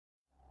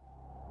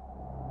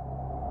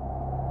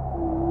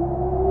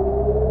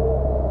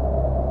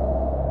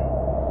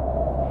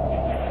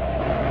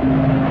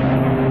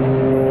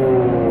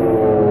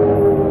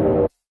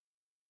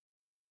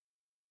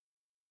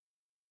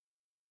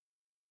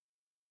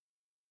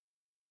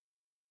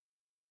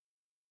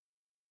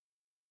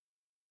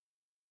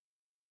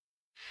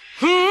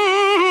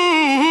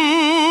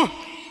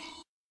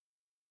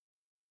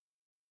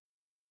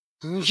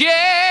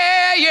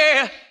Yeah,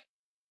 yeah.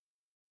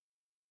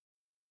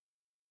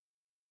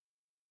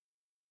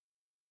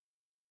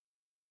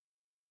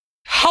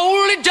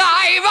 Holy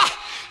diver,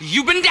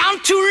 you've been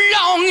down too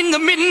long in the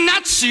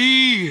midnight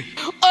sea.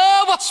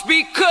 Oh, what's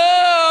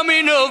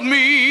becoming of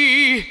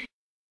me?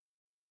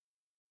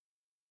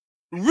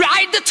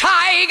 Ride the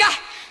tiger,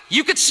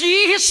 you could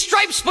see his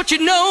stripes, but you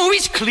know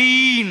he's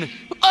clean.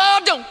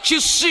 Oh, don't you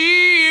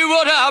see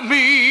what I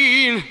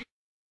mean?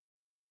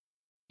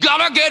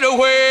 Gotta get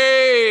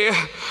away,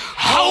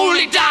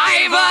 holy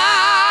diver,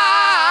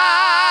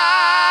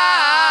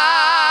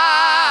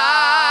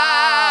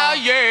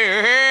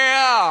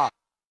 yeah.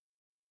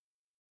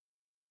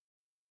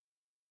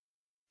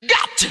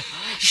 Got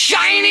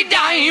shiny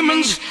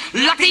diamonds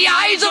like the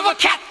eyes of a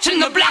cat in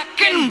the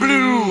black and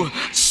blue.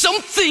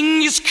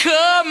 Something is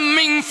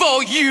coming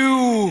for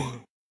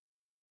you.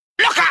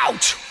 Look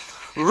out!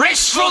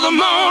 Race for the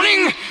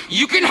morning.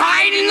 You can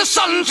hide in the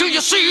sun till you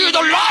see the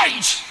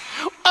light.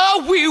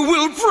 Oh, we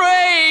will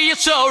pray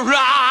it's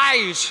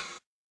alright.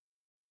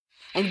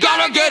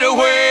 Gotta get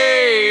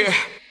away,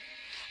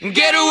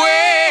 get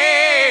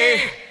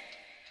away.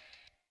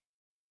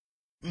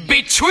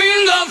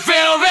 Between the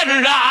velvet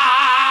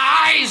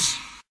lies,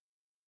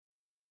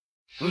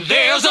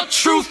 there's a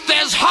truth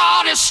as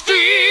hard as steel,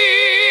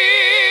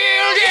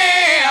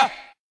 yeah.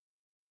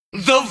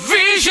 The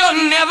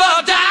vision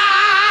never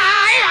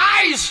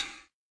dies.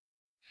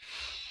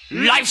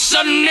 Life's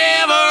a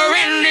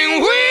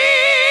never-ending wheel.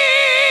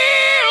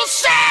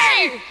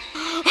 Say,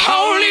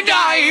 holy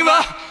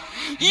diver,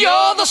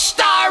 you're the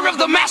star of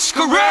the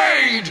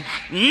masquerade.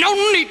 No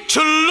need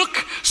to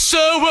look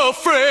so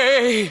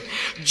afraid.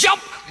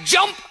 Jump,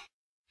 jump,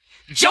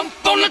 jump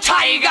on the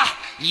tiger.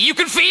 You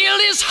can feel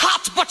his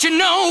heart, but you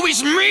know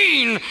he's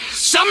mean.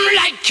 Some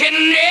light can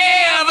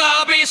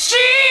never be seen,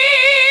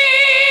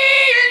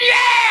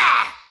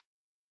 yeah.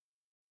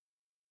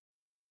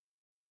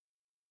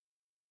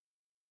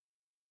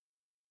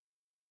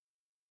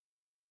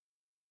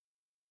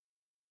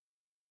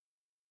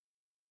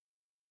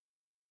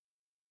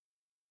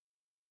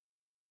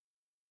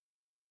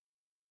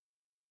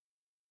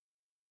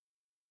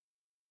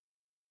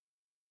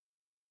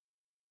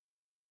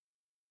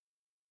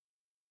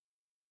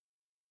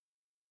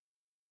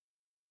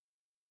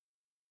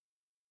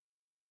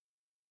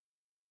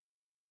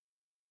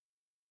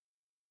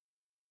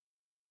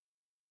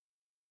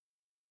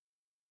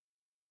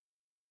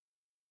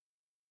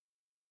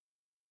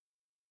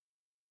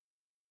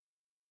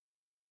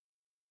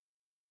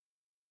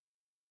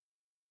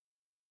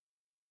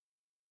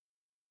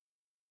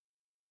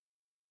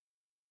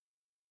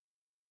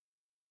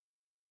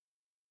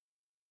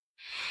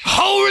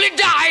 Holy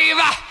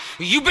diver,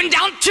 you've been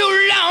down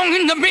too long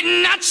in the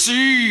midnight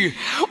sea.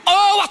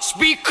 Oh, what's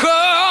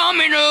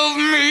becoming of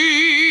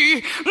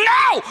me?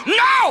 No,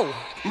 no!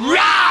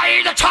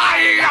 Ride the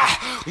tiger.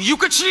 You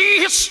can see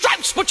his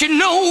stripes, but you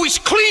know he's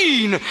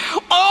clean.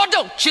 Oh,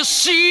 don't you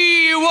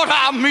see what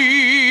I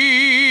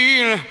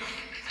mean?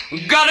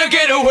 Gotta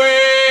get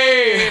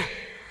away,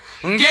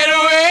 get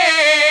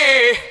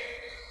away.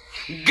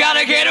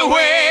 Gotta get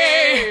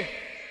away,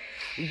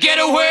 get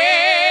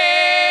away.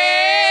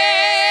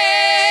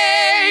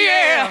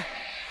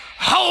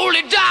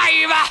 Holy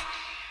diver,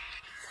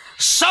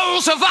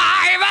 soul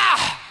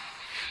survivor,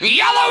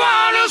 you're the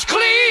one who's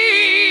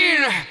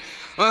clean.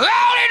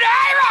 Holy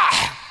diver,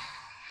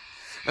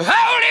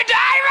 holy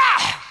diver.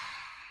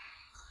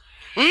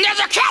 There's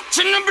a cat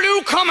in the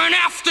blue coming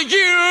after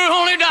you,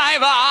 holy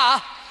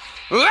diver.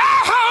 Oh,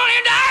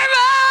 holy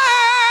diver.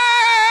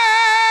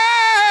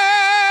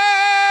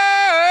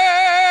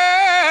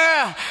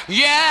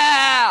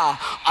 Yeah,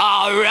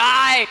 all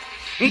right.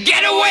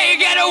 Get away,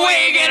 get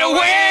away, get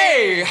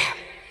away.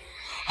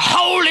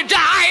 Holy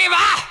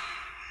diver,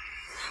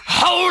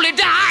 holy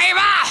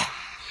diver,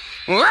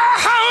 oh,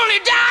 holy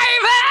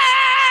diver.